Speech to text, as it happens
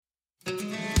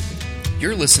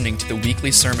You're listening to the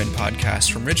weekly sermon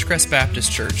podcast from Ridgecrest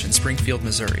Baptist Church in Springfield,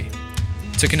 Missouri.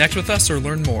 To connect with us or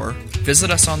learn more,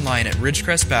 visit us online at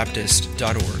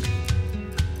ridgecrestbaptist.org.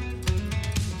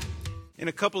 In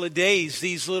a couple of days,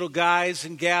 these little guys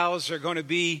and gals are going to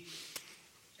be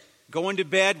going to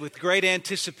bed with great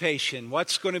anticipation.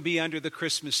 What's going to be under the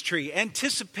Christmas tree?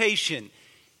 Anticipation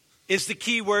is the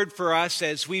key word for us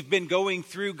as we've been going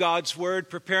through God's Word,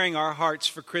 preparing our hearts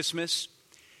for Christmas.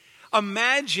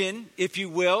 Imagine, if you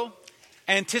will,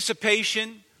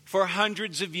 anticipation for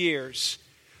hundreds of years.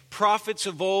 Prophets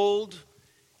of old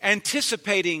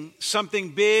anticipating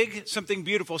something big, something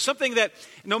beautiful, something that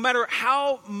no matter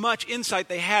how much insight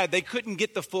they had, they couldn't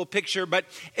get the full picture. But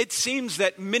it seems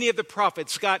that many of the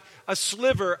prophets got a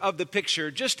sliver of the picture,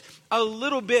 just a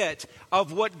little bit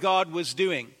of what God was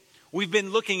doing. We've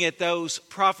been looking at those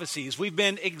prophecies. We've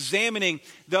been examining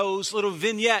those little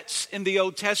vignettes in the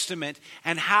Old Testament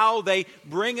and how they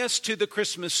bring us to the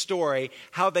Christmas story,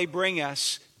 how they bring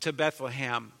us to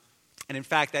Bethlehem. And in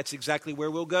fact, that's exactly where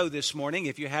we'll go this morning.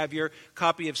 If you have your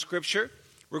copy of Scripture,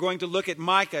 we're going to look at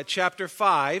Micah chapter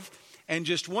 5 and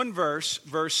just one verse,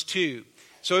 verse 2.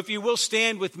 So if you will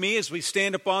stand with me as we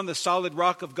stand upon the solid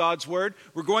rock of God's Word,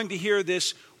 we're going to hear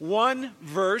this one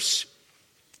verse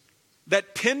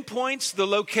that pinpoints the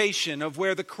location of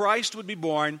where the Christ would be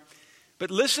born.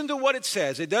 But listen to what it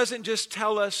says. It doesn't just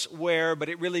tell us where, but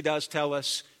it really does tell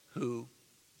us who.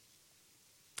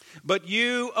 But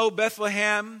you, O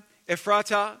Bethlehem,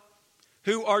 Ephratah,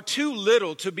 who are too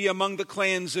little to be among the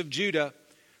clans of Judah,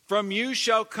 from you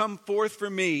shall come forth for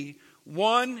me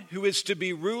one who is to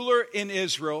be ruler in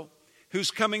Israel,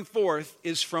 whose coming forth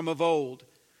is from of old,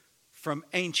 from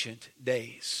ancient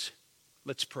days.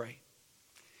 Let's pray.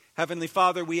 Heavenly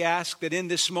Father, we ask that in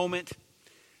this moment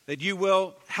that you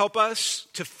will help us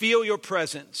to feel your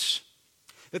presence,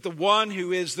 that the one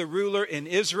who is the ruler in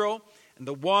Israel and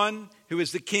the one who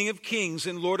is the King of Kings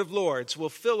and Lord of Lords will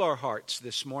fill our hearts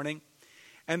this morning,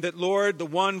 and that, Lord, the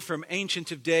one from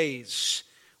Ancient of Days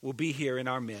will be here in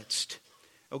our midst.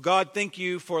 Oh God, thank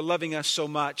you for loving us so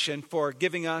much and for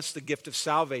giving us the gift of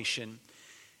salvation.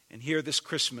 And here this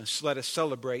Christmas, let us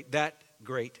celebrate that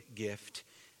great gift.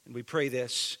 And we pray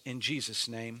this in Jesus'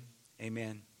 name.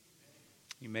 Amen.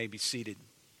 You may be seated.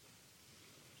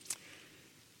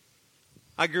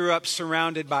 I grew up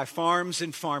surrounded by farms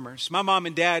and farmers. My mom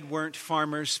and dad weren't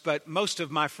farmers, but most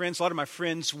of my friends, a lot of my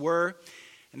friends were.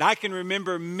 And I can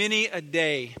remember many a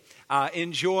day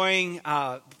enjoying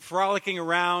frolicking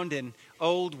around in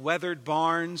old weathered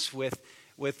barns with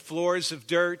floors of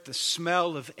dirt, the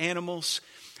smell of animals.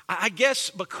 I guess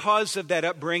because of that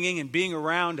upbringing and being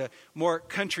around a more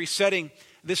country setting,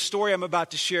 this story I'm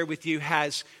about to share with you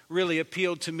has really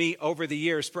appealed to me over the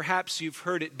years. Perhaps you've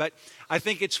heard it, but I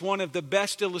think it's one of the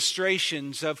best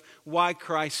illustrations of why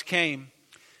Christ came.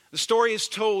 The story is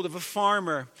told of a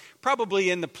farmer, probably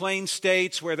in the plain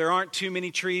states where there aren't too many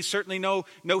trees, certainly no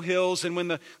hills. And when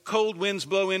the cold winds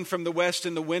blow in from the west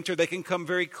in the winter, they can come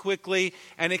very quickly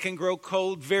and it can grow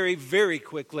cold very, very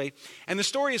quickly. And the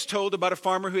story is told about a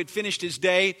farmer who had finished his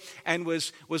day and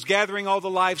was gathering all the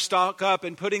livestock up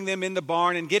and putting them in the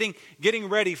barn and getting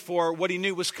ready for what he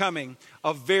knew was coming,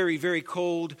 a very, very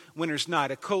cold winter's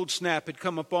night. A cold snap had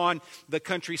come upon the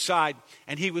countryside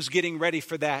and he was getting ready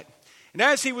for that. And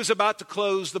as he was about to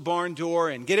close the barn door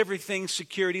and get everything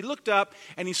secured, he looked up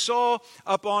and he saw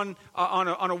up on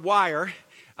a wire,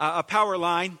 a power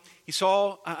line, he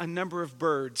saw a number of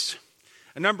birds.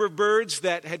 A number of birds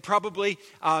that had probably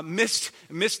missed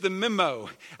the memo,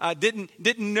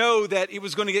 didn't know that it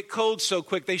was going to get cold so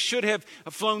quick. They should have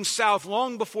flown south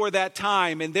long before that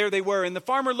time, and there they were. And the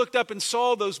farmer looked up and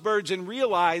saw those birds and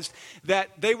realized that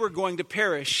they were going to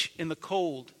perish in the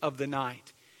cold of the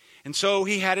night. And so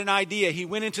he had an idea. He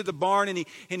went into the barn and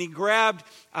he grabbed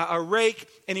a rake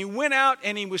and he went out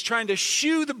and he was trying to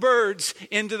shoo the birds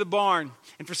into the barn.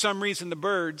 And for some reason, the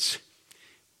birds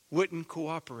wouldn't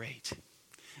cooperate.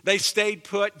 They stayed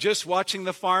put, just watching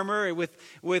the farmer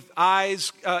with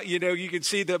eyes. You could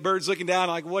see the birds looking down,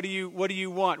 like, "What do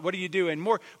you want? What are you doing?"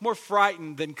 More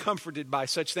frightened than comforted by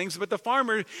such things. But the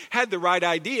farmer had the right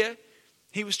idea.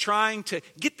 He was trying to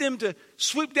get them to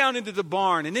swoop down into the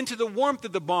barn and into the warmth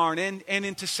of the barn and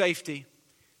into safety.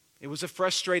 It was a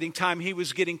frustrating time. He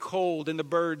was getting cold and the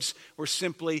birds were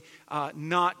simply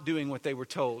not doing what they were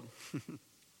told.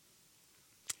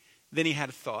 Then he had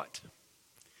a thought.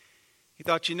 He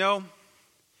thought,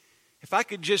 if I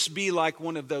could just be like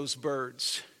one of those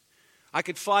birds, I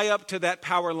could fly up to that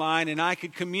power line and I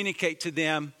could communicate to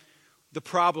them the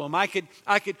problem. I could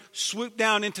swoop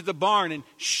down into the barn and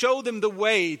show them the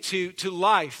way to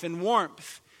life and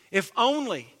warmth. If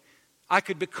only I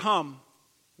could become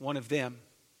one of them.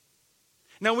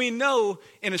 Now we know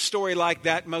in a story like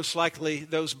that, most likely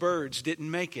those birds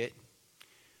didn't make it.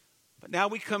 But now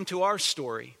we come to our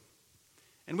story,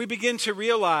 and we begin to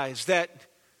realize that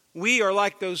we are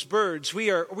like those birds. We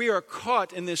are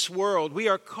caught in this world. We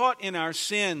are caught in our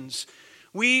sins.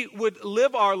 We would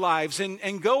live our lives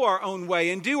and go our own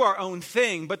way and do our own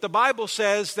thing. But the Bible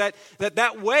says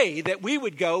that way that we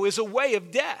would go is a way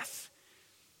of death.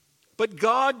 But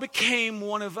God became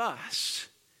one of us.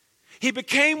 He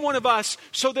became one of us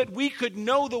so that we could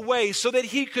know the way, so that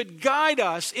He could guide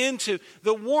us into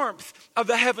the warmth of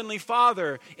the Heavenly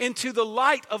Father, into the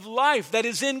light of life that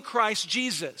is in Christ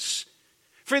Jesus.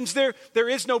 Friends, there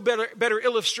is no better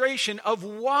illustration of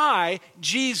why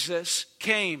Jesus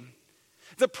came.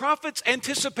 The prophets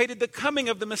anticipated the coming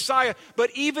of the Messiah,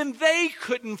 but even they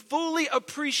couldn't fully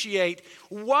appreciate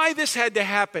why this had to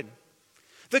happen.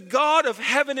 The God of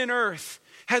heaven and earth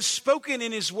has spoken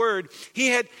in His Word.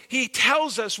 He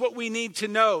tells us what we need to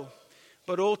know.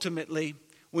 But ultimately,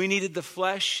 we needed the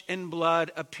flesh and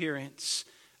blood appearance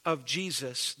of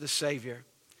Jesus, the Savior.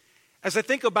 As I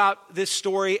think about this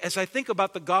story, as I think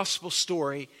about the gospel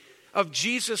story of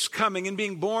Jesus coming and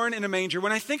being born in a manger,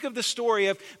 when I think of the story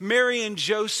of Mary and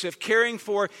Joseph caring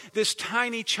for this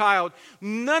tiny child,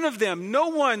 no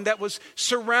one that was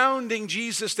surrounding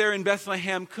Jesus there in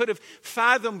Bethlehem could have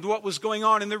fathomed what was going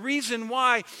on. And the reason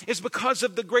why is because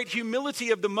of the great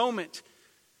humility of the moment.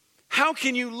 How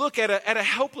can you look at a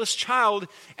helpless child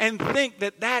and think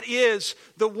that is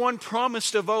the one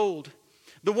promised of old,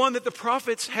 the one that the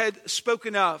prophets had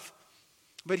spoken of?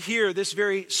 But here, this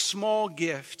very small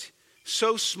gift,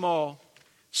 so small,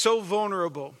 so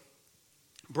vulnerable,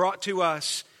 brought to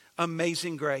us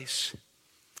amazing grace.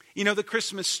 You know, the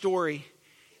Christmas story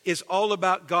is all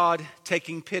about God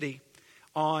taking pity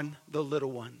on the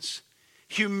little ones.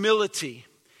 Humility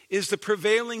is the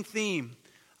prevailing theme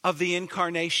of the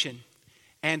incarnation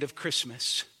and of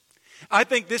Christmas. I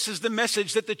think this is the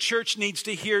message that the church needs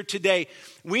to hear today.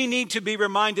 We need to be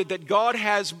reminded that God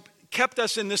has kept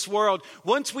us in this world.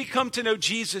 Once we come to know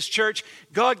Jesus, church,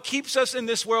 God keeps us in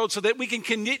this world so that we can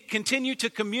continue to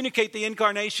communicate the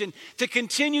incarnation, to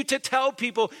continue to tell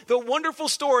people the wonderful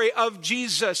story of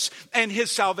Jesus and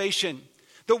His salvation.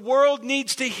 The world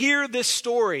needs to hear this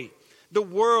story. The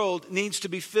world needs to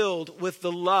be filled with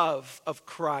the love of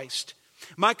Christ.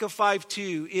 Micah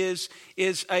 5:2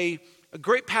 is a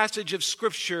great passage of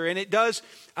Scripture, and it does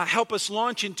help us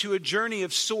launch into a journey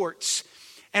of sorts.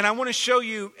 And I want to show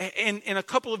you in a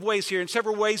couple of ways here, in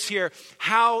several ways here,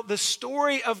 how the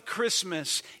story of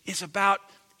Christmas is about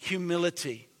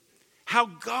humility. How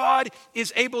God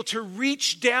is able to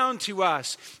reach down to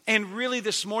us. And really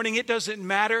this morning, it doesn't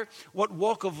matter what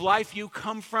walk of life you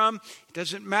come from. It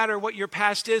doesn't matter what your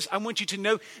past is. I want you to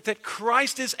know that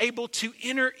Christ is able to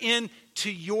enter into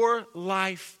your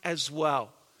life as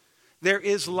well. There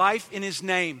is life in His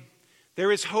name.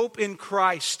 There is hope in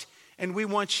Christ. And we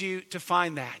want you to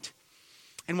find that.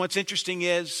 And what's interesting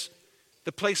is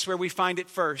the place where we find it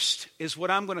first is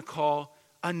what I'm going to call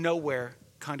a nowhere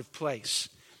kind of place.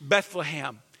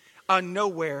 Bethlehem, a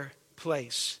nowhere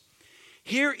place.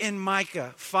 Here in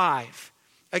Micah 5,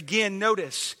 again,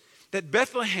 notice that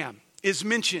Bethlehem is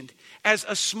mentioned as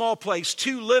a small place,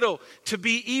 too little to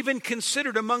be even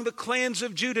considered among the clans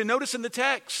of Judah. Notice in the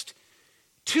text,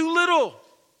 too little,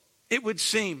 it would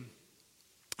seem.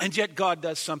 And yet God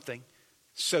does something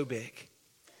so big.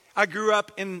 I grew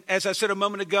up in, as I said a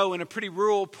moment ago, in a pretty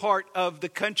rural part of the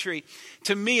country.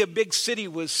 To me, a big city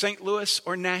was St. Louis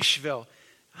or Nashville.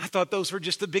 I thought those were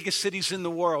just the biggest cities in the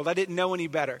world. I didn't know any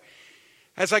better.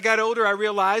 As I got older, I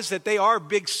realized that they are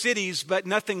big cities, but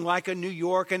nothing like a New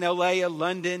York, an LA, a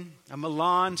London, a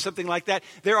Milan, something like that.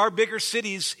 There are bigger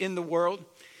cities in the world.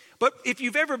 But if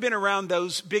you've ever been around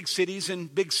those big cities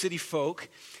and big city folk,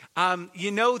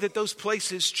 you know that those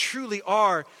places truly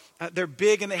are, they're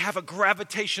big and they have a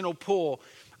gravitational pull.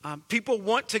 People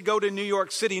want to go to New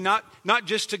York City, not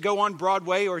just to go on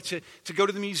Broadway or to go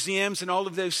to the museums and all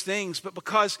of those things, but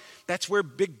because that's where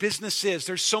big business is.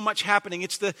 There's so much happening.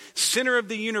 It's the center of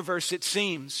the universe, it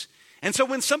seems. And so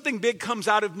when something big comes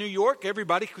out of New York,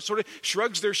 everybody sort of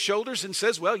shrugs their shoulders and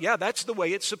says, well, yeah, that's the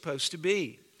way it's supposed to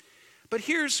be. But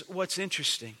here's what's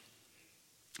interesting.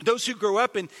 Those who grow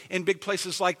up in big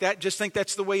places like that just think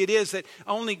that's the way it is, that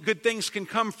only good things can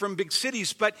come from big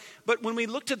cities. But when we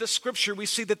look to the Scripture, we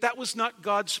see that was not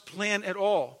God's plan at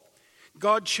all.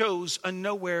 God chose a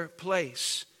nowhere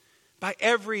place. By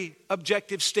every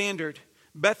objective standard,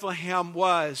 Bethlehem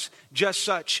was just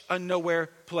such a nowhere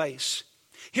place.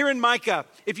 Here in Micah,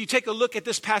 if you take a look at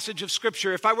this passage of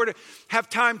Scripture, if I were to have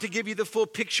time to give you the full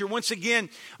picture, once again,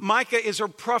 Micah is a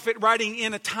prophet writing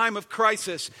in a time of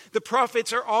crisis. The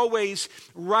prophets are always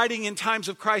writing in times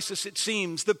of crisis, it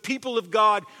seems. The people of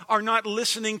God are not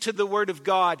listening to the word of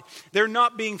God. They're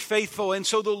not being faithful. And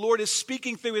so the Lord is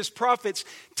speaking through his prophets,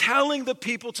 telling the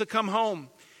people to come home.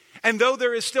 And though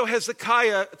there is still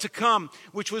Hezekiah to come,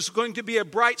 which was going to be a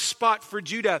bright spot for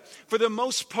Judah, for the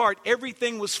most part,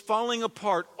 everything was falling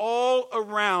apart all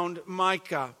around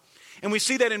Micah. And we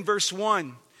see that in verse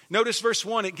 1. Notice verse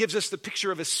 1, it gives us the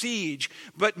picture of a siege.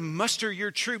 But muster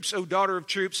your troops, O daughter of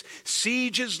troops.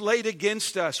 Siege is laid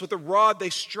against us. With a rod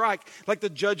they strike like the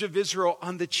judge of Israel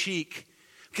on the cheek.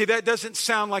 Okay, that doesn't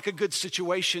sound like a good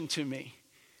situation to me.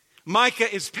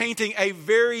 Micah is painting a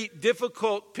very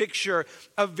difficult picture,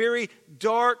 a very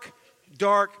dark,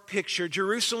 dark picture.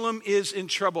 Jerusalem is in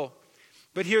trouble.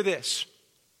 But hear this.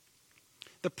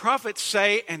 The prophets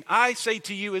say, and I say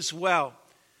to you as well,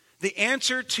 the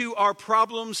answer to our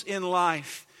problems in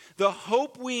life, the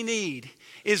hope we need,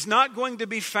 is not going to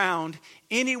be found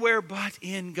anywhere but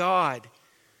in God.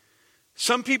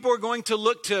 Some people are going to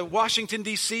look to Washington,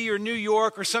 D.C. or New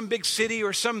York or some big city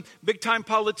or some big-time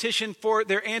politician for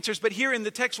their answers. But here in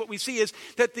the text, what we see is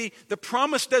that the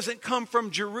promise doesn't come from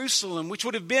Jerusalem, which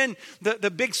would have been the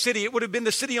big city. It would have been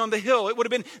the city on the hill. It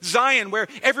would have been Zion, where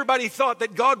everybody thought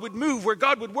that God would move, where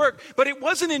God would work. But it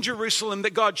wasn't in Jerusalem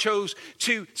that God chose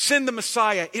to send the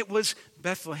Messiah. It was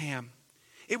Bethlehem.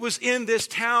 It was in this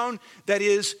town that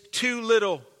is too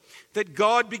little that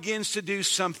God begins to do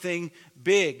something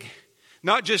big.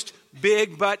 Not just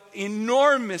big, but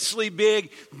enormously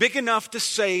big, big enough to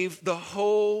save the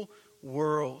whole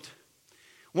world.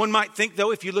 One might think,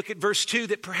 though, if you look at verse 2,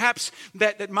 that perhaps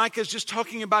that Micah is just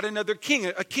talking about another king,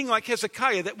 a king like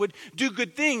Hezekiah that would do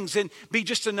good things and be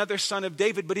just another son of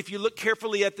David. But if you look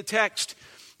carefully at the text,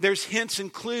 there's hints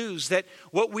and clues that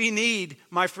what we need,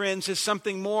 my friends, is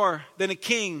something more than a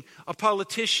king, a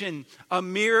politician, a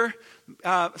mere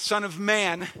son of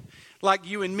man like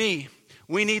you and me.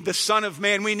 We need the Son of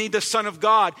Man. We need the Son of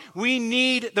God. We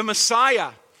need the Messiah.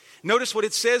 Notice what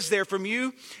it says there. From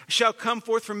you shall come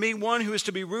forth from me one who is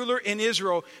to be ruler in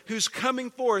Israel, whose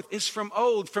coming forth is from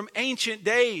old, from ancient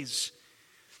days.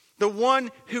 The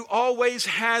one who always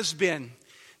has been,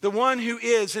 the one who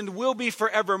is and will be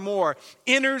forevermore,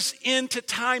 enters into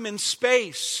time and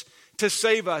space to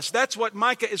save us. That's what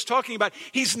Micah is talking about.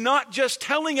 He's not just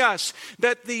telling us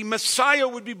that the Messiah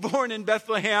would be born in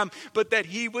Bethlehem, but that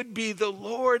he would be the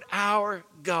Lord our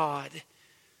God,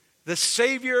 the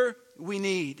Savior we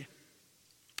need.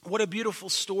 What a beautiful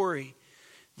story.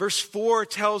 Verse 4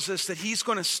 tells us that he's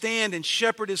going to stand and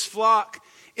shepherd his flock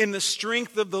in the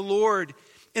strength of the Lord,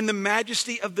 in the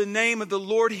majesty of the name of the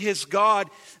Lord his God.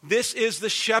 This is the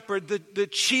shepherd, the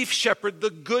chief shepherd, the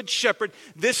good shepherd.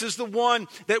 This is the one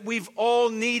that we've all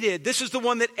needed. This is the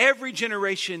one that every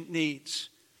generation needs.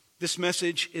 This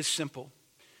message is simple.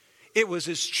 It was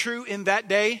as true in that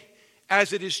day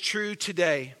as it is true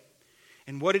today.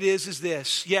 And what it is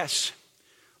this. Yes,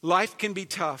 life can be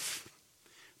tough,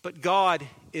 but God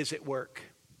is at work.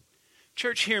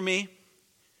 Church, hear me.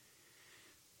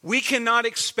 We cannot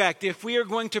expect, if we are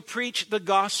going to preach the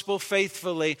gospel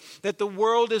faithfully, that the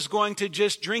world is going to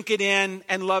just drink it in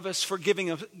and love us for giving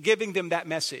them that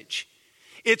message.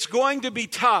 It's going to be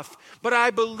tough, but I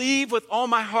believe with all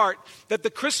my heart that the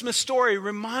Christmas story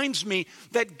reminds me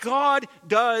that God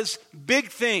does big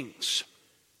things,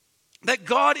 that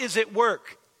God is at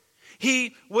work.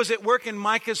 He was at work in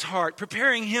Micah's heart,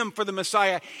 preparing him for the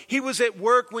Messiah. He was at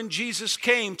work when Jesus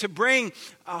came to bring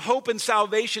hope and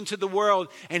salvation to the world.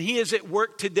 And he is at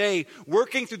work today,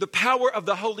 working through the power of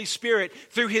the Holy Spirit,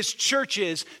 through his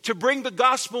churches, to bring the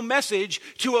gospel message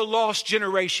to a lost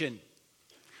generation.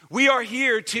 We are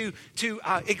here to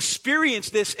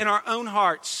experience this in our own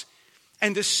hearts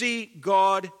and to see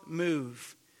God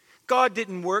move. God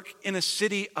didn't work in a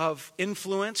city of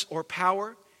influence or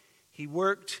power. He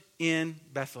worked in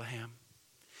Bethlehem.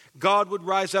 God would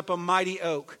rise up a mighty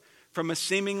oak from a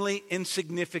seemingly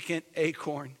insignificant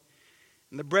acorn.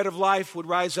 And the bread of life would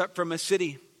rise up from a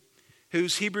city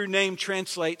whose Hebrew name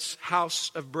translates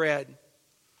house of bread.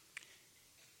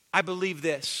 I believe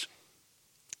this,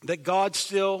 that God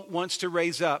still wants to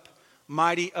raise up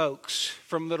mighty oaks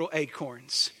from little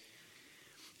acorns.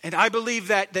 And I believe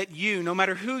that you, no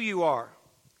matter who you are,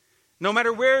 no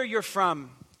matter where you're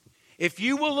from, if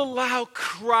you will allow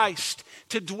Christ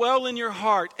to dwell in your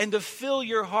heart and to fill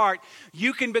your heart,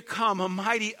 you can become a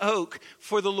mighty oak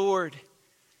for the Lord.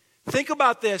 Think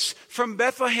about this. From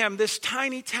Bethlehem, this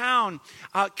tiny town,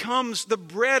 comes the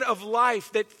bread of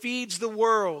life that feeds the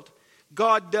world.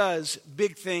 God does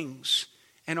big things,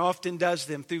 and often does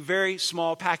them through very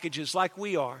small packages like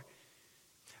we are.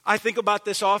 I think about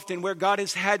this often where God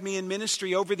has had me in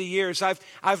ministry over the years.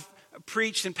 I've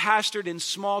preached and pastored in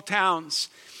small towns.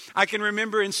 I can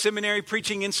remember in seminary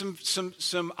preaching in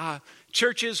some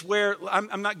churches where,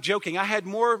 I'm not joking, I had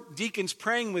more deacons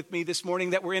praying with me this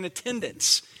morning that were in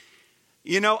attendance.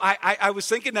 You know, I was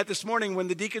thinking that this morning when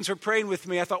the deacons were praying with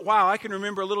me. I thought, wow, I can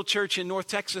remember a little church in North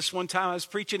Texas one time I was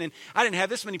preaching, and I didn't have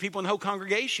this many people in the whole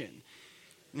congregation.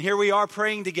 And here we are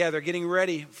praying together, getting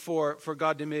ready for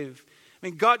God to move. I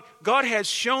mean, God has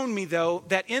shown me, though,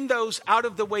 that in those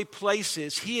out-of-the-way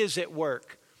places, He is at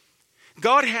work.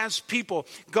 God has people.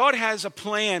 God has a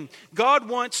plan. God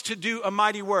wants to do a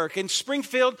mighty work. And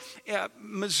Springfield,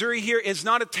 Missouri here is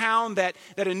not a town that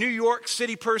a New York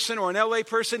City person or an LA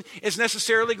person is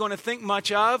necessarily going to think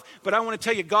much of. But I want to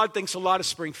tell you, God thinks a lot of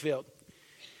Springfield.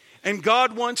 And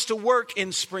God wants to work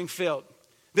in Springfield.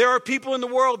 There are people in the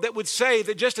world that would say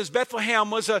that just as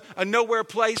Bethlehem was a nowhere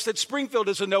place, that Springfield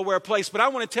is a nowhere place. But I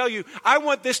want to tell you, I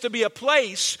want this to be a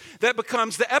place that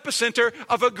becomes the epicenter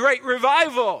of a great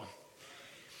revival.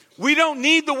 We don't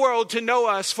need the world to know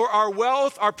us for our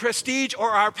wealth, our prestige,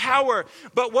 or our power.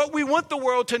 But what we want the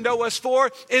world to know us for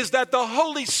is that the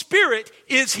Holy Spirit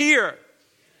is here.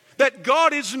 That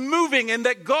God is moving and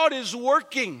that God is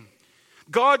working.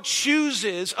 God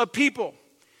chooses a people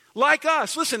like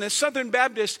us. Listen, as Southern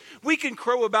Baptists, we can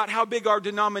crow about how big our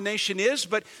denomination is,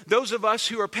 but those of us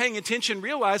who are paying attention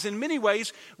realize in many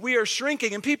ways we are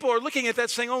shrinking. And people are looking at that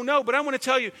saying, oh no, but I want to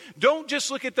tell you, don't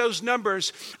just look at those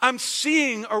numbers. I'm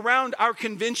seeing around our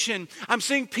convention, I'm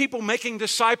seeing people making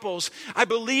disciples. I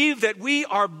believe that we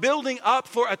are building up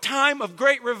for a time of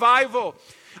great revival.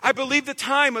 I believe the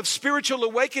time of spiritual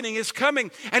awakening is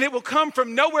coming, and it will come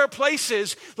from nowhere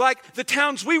places like the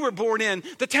towns we were born in,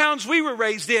 the towns we were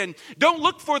raised in. Don't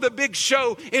look for the big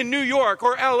show in New York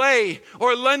or LA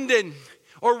or London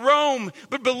or Rome,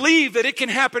 but believe that it can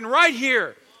happen right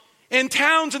here in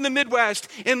towns in the Midwest,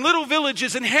 in little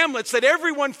villages and hamlets that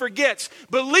everyone forgets.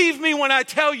 Believe me when I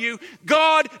tell you,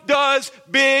 God does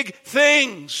big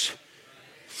things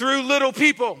through little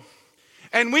people.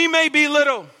 And we may be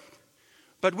little,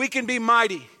 but we can be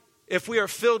mighty if we are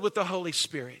filled with the Holy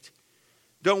Spirit.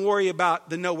 Don't worry about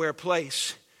the nowhere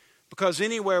place, because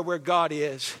anywhere where God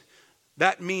is,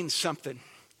 that means something.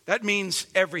 That means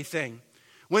everything.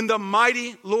 When the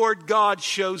mighty Lord God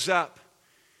shows up,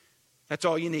 that's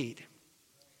all you need.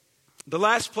 The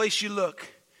last place you look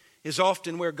is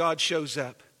often where God shows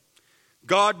up.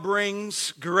 God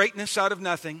brings greatness out of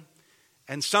nothing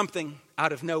and something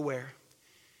out of nowhere.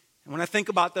 And when I think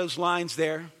about those lines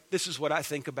there, this is what I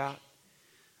think about.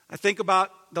 I think about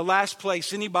the last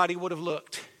place anybody would have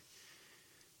looked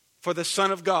for the Son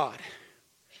of God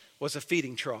was a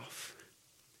feeding trough,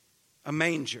 a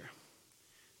manger.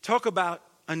 Talk about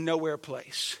a nowhere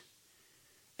place.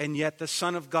 And yet the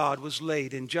Son of God was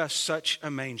laid in just such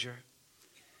a manger.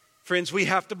 Friends, we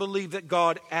have to believe that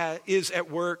God is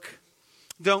at work.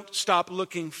 Don't stop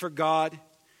looking for God.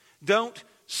 Don't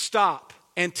stop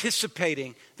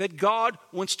anticipating that God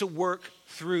wants to work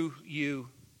through you.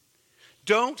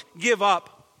 Don't give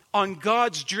up on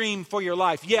God's dream for your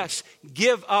life. Yes,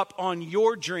 give up on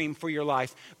your dream for your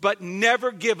life, but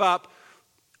never give up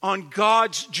on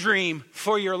God's dream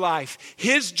for your life.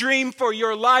 His dream for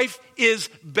your life is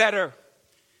better.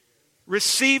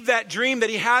 Receive that dream that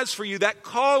He has for you, that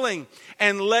calling,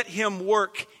 and let Him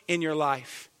work in your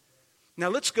life. Now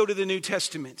let's go to the New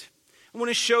Testament. I want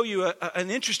to show you an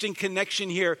interesting connection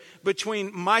here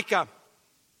between Micah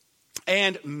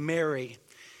and Mary.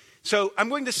 So I'm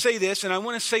going to say this, and I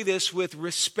want to say this with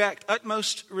respect,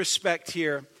 utmost respect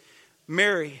here.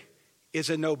 Mary is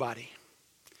a nobody.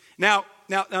 Now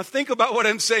think about what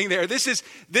I'm saying there.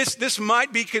 This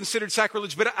might be considered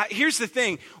sacrilege, but here's the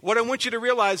thing. What I want you to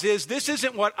realize is this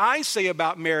isn't what I say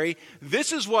about Mary.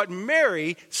 This is what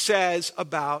Mary says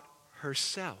about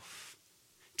herself.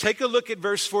 Take a look at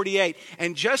verse 48.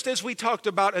 And just as we talked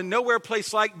about a nowhere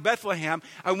place like Bethlehem,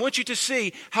 I want you to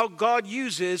see how God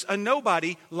uses a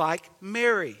nobody like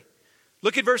Mary.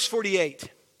 Look at verse 48.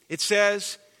 It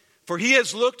says, "For He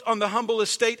has looked on the humble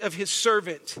estate of His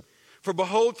servant. For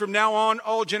behold, from now on,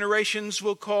 all generations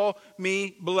will call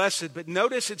me blessed." But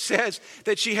notice it says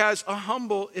that she has a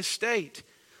humble estate.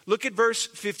 Look at verse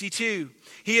 52.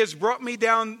 He has brought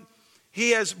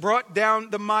down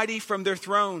the mighty from their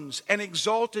thrones and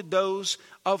exalted those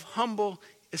of humble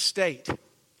estate.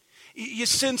 You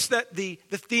sense that the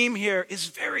theme here is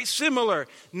very similar.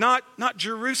 Not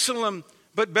Jerusalem,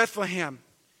 but Bethlehem.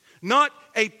 Not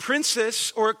a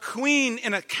princess or a queen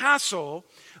in a castle,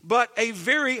 but a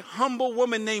very humble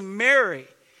woman named Mary,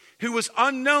 who was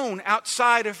unknown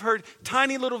outside of her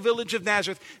tiny little village of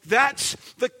Nazareth. That's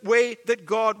the way that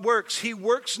God works. He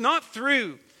works not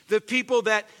through the people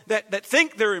that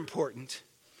think they're important,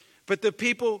 but the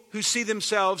people who see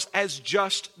themselves as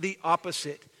just the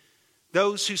opposite.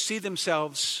 Those who see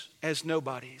themselves as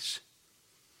nobodies.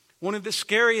 One of the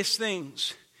scariest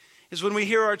things is when we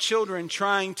hear our children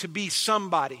trying to be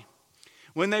somebody.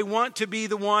 When they want to be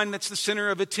the one that's the center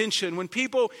of attention. When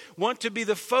people want to be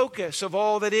the focus of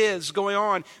all that is going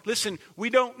on. Listen, we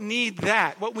don't need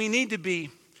that. What we need to be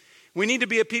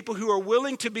a people who are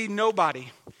willing to be nobody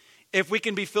if we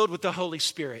can be filled with the Holy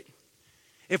Spirit.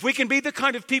 If we can be the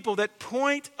kind of people that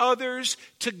point others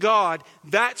to God,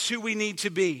 that's who we need to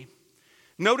be.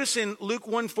 Notice in Luke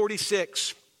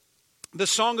 1:46, the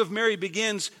Song of Mary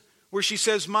begins where she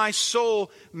says, "My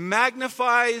soul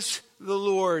magnifies the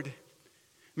Lord."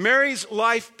 Mary's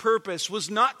life purpose was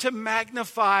not to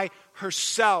magnify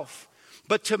herself,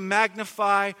 but to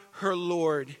magnify her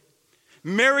Lord.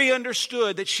 Mary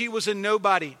understood that she was a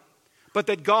nobody, but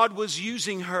that God was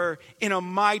using her in a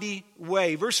mighty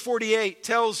way. Verse 48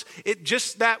 tells it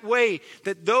just that way,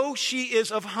 that though she is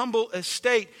of humble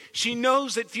estate, she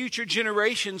knows that future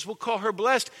generations will call her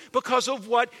blessed because of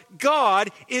what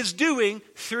God is doing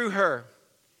through her.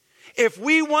 If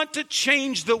we want to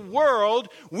change the world,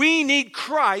 we need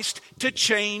Christ to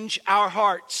change our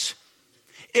hearts.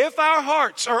 If our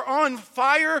hearts are on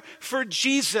fire for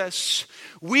Jesus,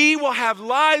 we will have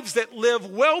lives that live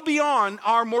well beyond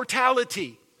our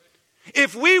mortality.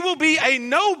 If we will be a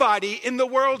nobody in the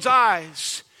world's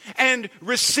eyes and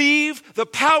receive the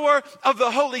power of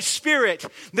the Holy Spirit,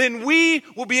 then we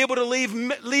will be able to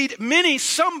lead many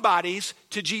somebodies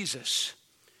to Jesus.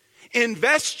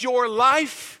 Invest your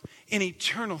life in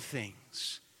eternal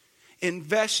things.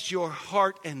 Invest your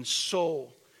heart and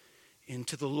soul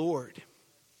into the Lord.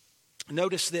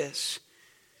 Notice this,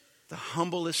 the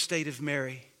humble estate of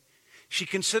Mary. She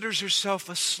considers herself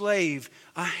a slave,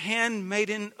 a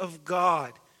handmaiden of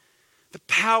God. The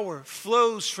power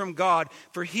flows from God,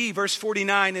 for he, verse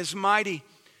 49, is mighty.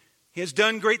 He has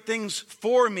done great things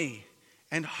for me,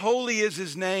 and holy is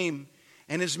his name,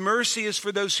 and his mercy is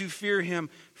for those who fear him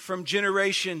from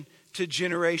generation to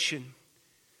generation.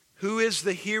 Who is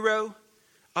the hero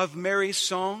of Mary's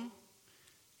song?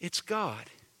 It's God.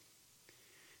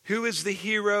 Who is the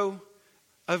hero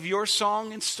of your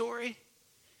song and story?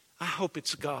 I hope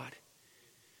it's God.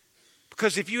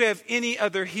 Because if you have any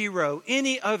other hero,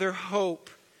 any other hope,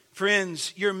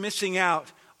 friends, you're missing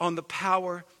out on the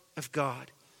power of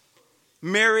God.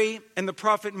 Mary and the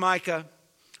prophet Micah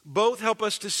both help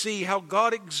us to see how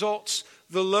God exalts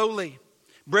the lowly,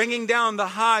 bringing down the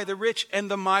high, the rich, and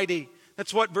the mighty.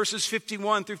 That's what verses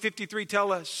 51 through 53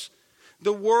 tell us.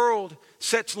 The world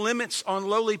sets limits on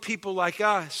lowly people like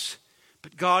us,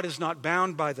 but God is not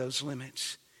bound by those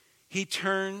limits. He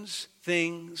turns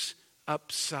things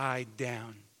upside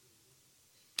down.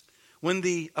 When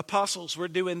the apostles were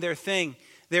doing their thing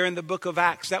there in the book of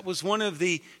Acts, that was one of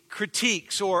the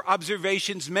critiques or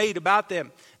observations made about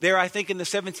them. There, I think in the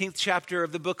 17th chapter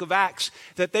of the book of Acts,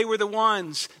 that they were the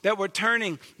ones that were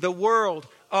turning the world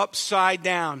upside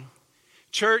down.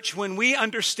 Church, when we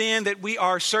understand that we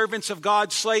are servants of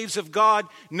God, slaves of God,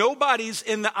 nobody's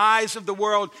in the eyes of the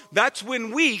world, that's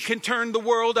when we can turn the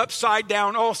world upside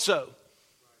down also.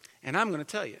 And I'm going to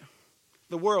tell you,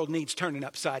 the world needs turning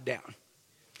upside down.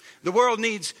 The world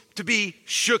needs to be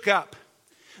shook up.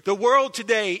 The world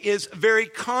today is very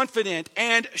confident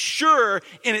and sure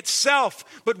in itself.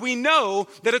 But we know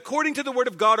that according to the Word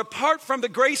of God, apart from the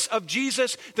grace of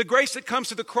Jesus, the grace that comes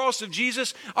through the cross of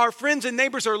Jesus, our friends and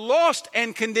neighbors are lost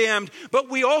and condemned. But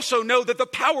we also know that the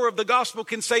power of the gospel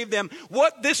can save them.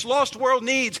 What this lost world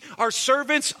needs are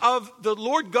servants of the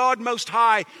Lord God Most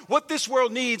High. What this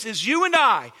world needs is you and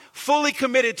I fully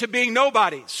committed to being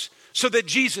nobodies so that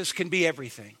Jesus can be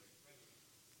everything.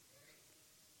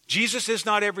 Jesus is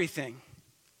not everything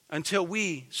until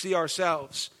we see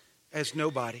ourselves as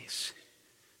nobodies.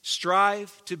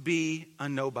 Strive to be a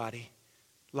nobody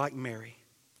like Mary.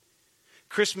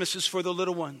 Christmas is for the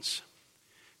little ones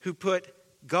who put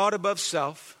God above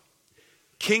self,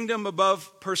 kingdom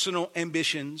above personal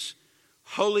ambitions,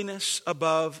 holiness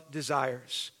above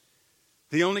desires.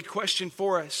 The only question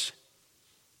for us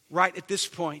right at this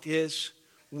point is,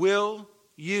 will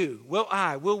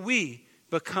we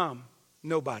become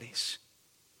nobodies?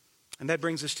 And that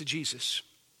brings us to Jesus.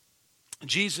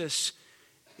 Jesus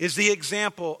is the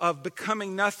example of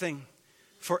becoming nothing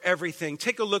for everything.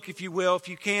 Take a look, if you will, if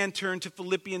you can, turn to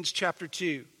Philippians chapter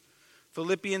 2.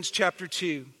 Philippians chapter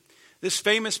 2. This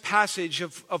famous passage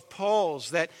of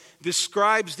Paul's that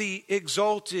describes the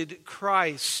exalted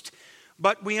Christ.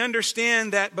 But we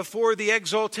understand that before the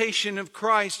exaltation of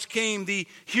Christ came the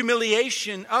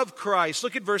humiliation of Christ.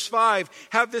 Look at verse 5.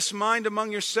 Have this mind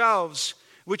among yourselves,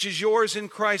 which is yours in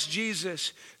Christ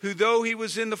Jesus, who though he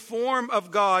was in the form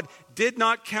of God, did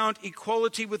not count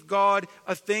equality with God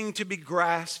a thing to be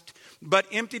grasped, but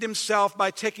emptied himself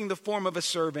by taking the form of a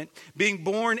servant, being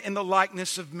born in the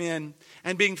likeness of men,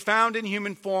 and being found in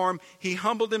human form, he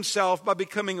humbled himself by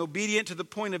becoming obedient to the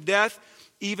point of death,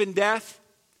 even death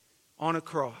on a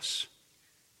cross.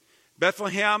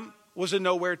 Bethlehem was a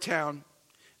nowhere town.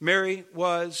 Mary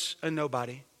was a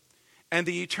nobody. And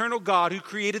the eternal God who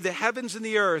created the heavens and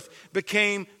the earth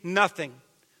became nothing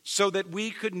so that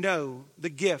we could know the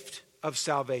gift of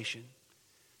salvation.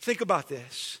 Think about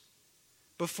this.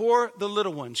 Before the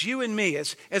little ones, you and me,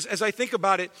 as I think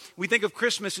about it, we think of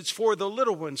Christmas, it's for the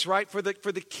little ones, right? For the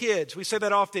kids. We say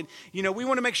that often. You know, we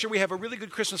want to make sure we have a really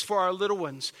good Christmas for our little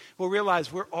ones. We'll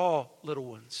realize we're all little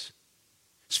ones.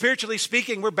 Spiritually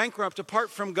speaking, we're bankrupt apart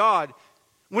from God.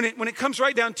 When it comes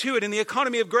right down to it, in the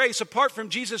economy of grace, apart from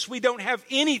Jesus, we don't have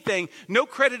anything, no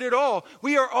credit at all.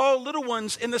 We are all little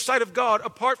ones in the sight of God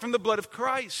apart from the blood of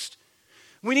Christ.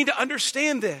 We need to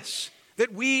understand this,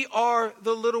 that we are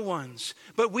the little ones,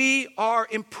 but we are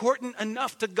important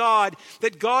enough to God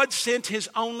that God sent his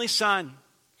only son.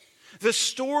 The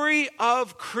story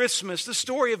of Christmas, the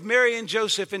story of Mary and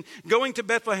Joseph and going to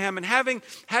Bethlehem and having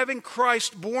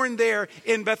Christ born there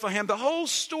in Bethlehem, the whole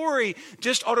story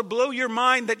just ought to blow your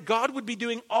mind that God would be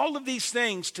doing all of these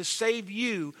things to save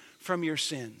you from your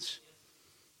sins.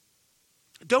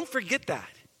 Don't forget that.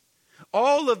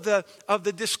 All of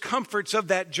the discomforts of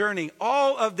that journey,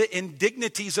 all of the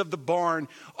indignities of the barn,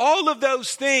 all of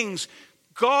those things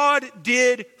God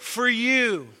did for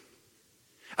you.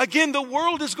 Again, the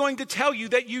world is going to tell you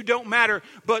that you don't matter,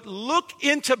 but look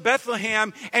into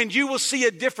Bethlehem and you will see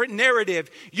a different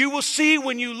narrative. You will see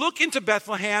when you look into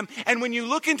Bethlehem and when you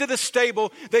look into the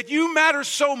stable that you matter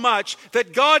so much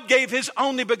that God gave his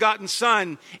only begotten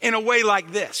son in a way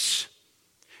like this.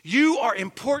 You are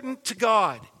important to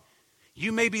God.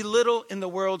 You may be little in the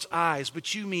world's eyes,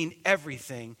 but you mean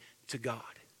everything to God.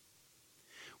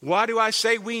 Why do I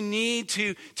say we need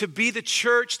to be the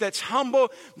church that's humble,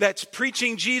 that's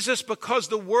preaching Jesus? Because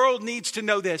the world needs to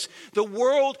know this. The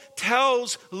world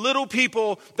tells little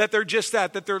people that they're just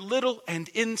that they're little and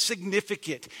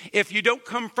insignificant. If you don't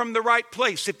come from the right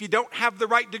place, if you don't have the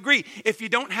right degree, if you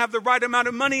don't have the right amount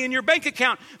of money in your bank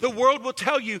account, the world will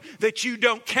tell you that you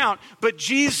don't count. But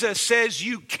Jesus says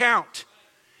you count.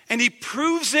 And he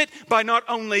proves it by not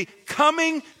only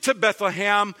coming to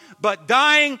Bethlehem, but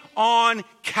dying on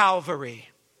Calvary.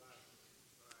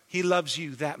 He loves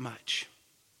you that much.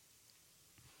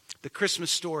 The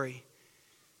Christmas story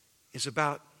is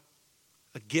about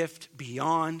a gift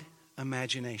beyond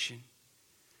imagination.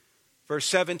 Verse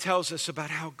 7 tells us about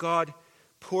how God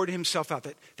poured himself out,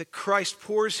 that Christ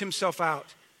pours himself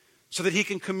out so that he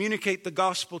can communicate the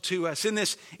gospel to us. In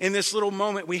this little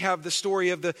moment, we have the story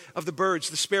of the birds,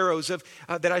 the sparrows,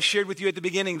 that I shared with you at the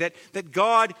beginning, that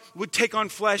God would take on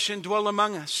flesh and dwell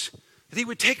among us. That he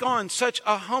would take on such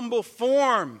a humble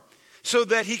form so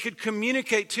that he could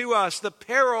communicate to us the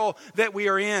peril that we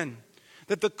are in.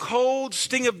 That the cold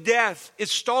sting of death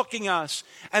is stalking us.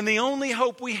 And the only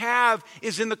hope we have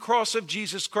is in the cross of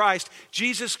Jesus Christ.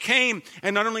 Jesus came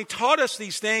and not only taught us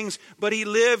these things, but he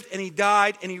lived and he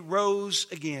died and he rose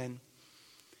again.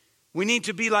 We need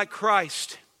to be like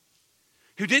Christ,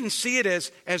 who didn't see it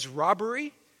as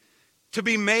robbery to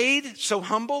be made so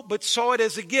humble, but saw it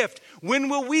as a gift. When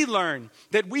will we learn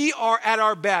that we are at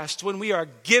our best? When we are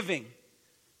giving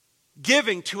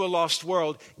to a lost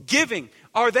world, giving.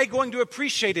 Are they going to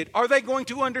appreciate it? Are they going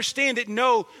to understand it?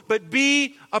 No, but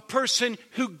be a person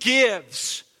who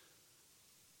gives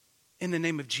in the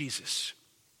name of Jesus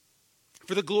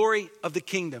for the glory of the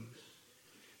kingdom.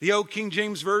 The old King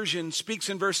James Version speaks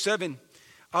in verse 7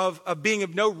 of being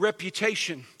of no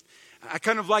reputation. I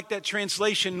kind of like that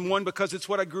translation, one, because it's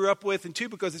what I grew up with, and two,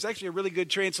 because it's actually a really good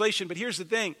translation. But here's the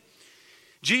thing.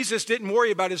 Jesus didn't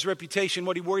worry about his reputation.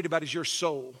 What he worried about is your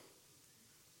soul.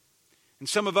 And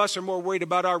some of us are more worried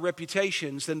about our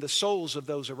reputations than the souls of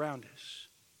those around us.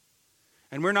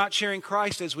 And we're not sharing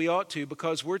Christ as we ought to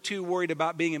because we're too worried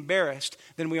about being embarrassed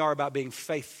than we are about being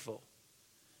faithful.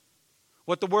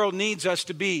 What the world needs us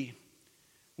to be,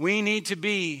 we need to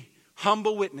be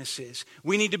humble witnesses.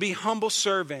 We need to be humble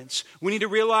servants. We need to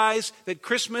realize that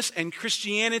Christmas and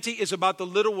Christianity is about the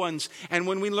little ones. And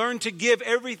when we learn to give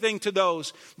everything to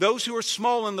those who are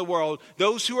small in the world,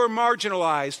 those who are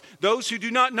marginalized, those who do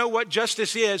not know what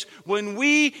justice is, when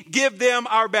we give them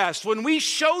our best, when we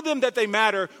show them that they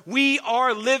matter, we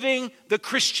are living the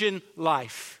Christian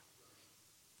life.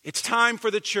 It's time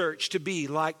for the church to be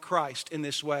like Christ in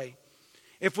this way.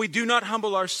 If we do not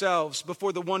humble ourselves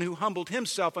before the one who humbled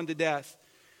himself unto death,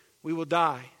 we will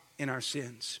die in our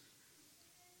sins.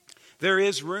 There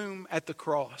is room at the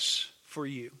cross for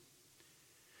you.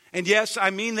 And yes,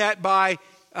 I mean that by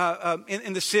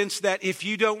in the sense that if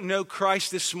you don't know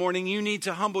Christ this morning, you need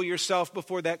to humble yourself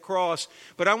before that cross.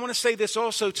 But I want to say this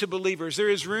also to believers. There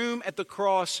is room at the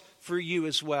cross for you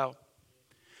as well.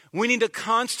 We need to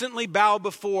constantly bow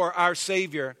before our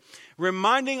Savior,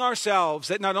 reminding ourselves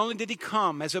that not only did he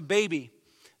come as a baby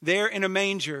there in a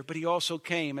manger, but he also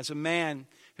came as a man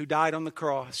who died on the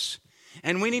cross.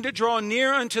 And we need to draw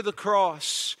near unto the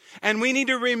cross. And we need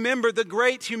to remember the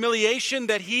great humiliation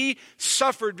that he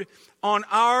suffered on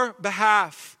our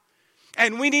behalf.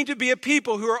 And we need to be a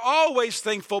people who are always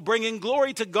thankful, bringing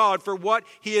glory to God for what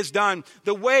he has done.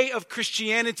 The way of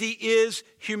Christianity is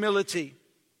humility.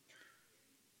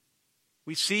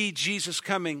 We see Jesus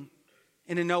coming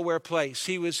in a nowhere place.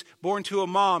 He was born to a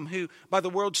mom who, by the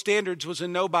world standards, was a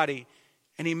nobody,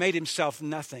 and he made himself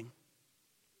nothing.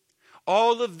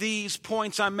 All of these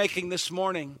points I'm making this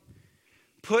morning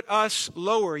put us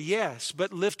lower, yes,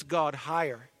 but lift God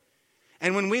higher.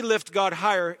 And when we lift God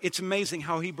higher, it's amazing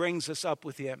how he brings us up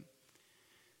with him.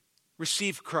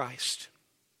 Receive Christ.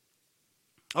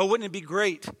 Oh, wouldn't it be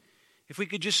great if we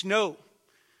could just know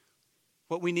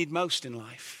what we need most in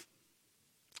life?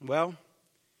 Well,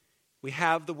 we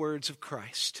have the words of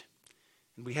Christ,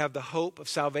 and we have the hope of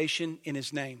salvation in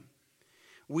his name.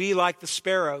 We, like the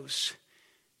sparrows,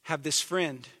 have this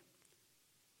friend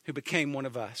who became one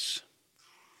of us.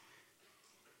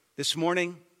 This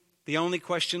morning, the only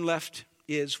question left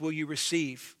is, will you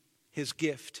receive his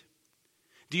gift?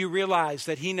 Do you realize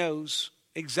that he knows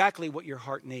exactly what your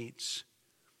heart needs?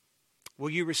 Will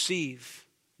you receive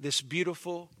this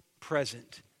beautiful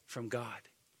present from God?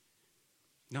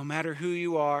 No matter who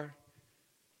you are,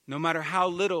 no matter how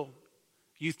little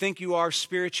you think you are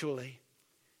spiritually,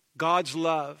 God's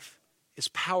love is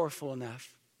powerful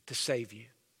enough to save you.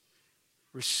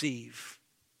 Receive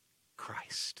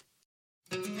Christ.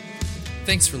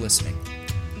 Thanks for listening.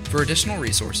 For additional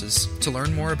resources, to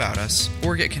learn more about us,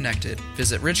 or get connected,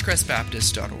 visit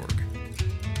ridgecrestbaptist.org.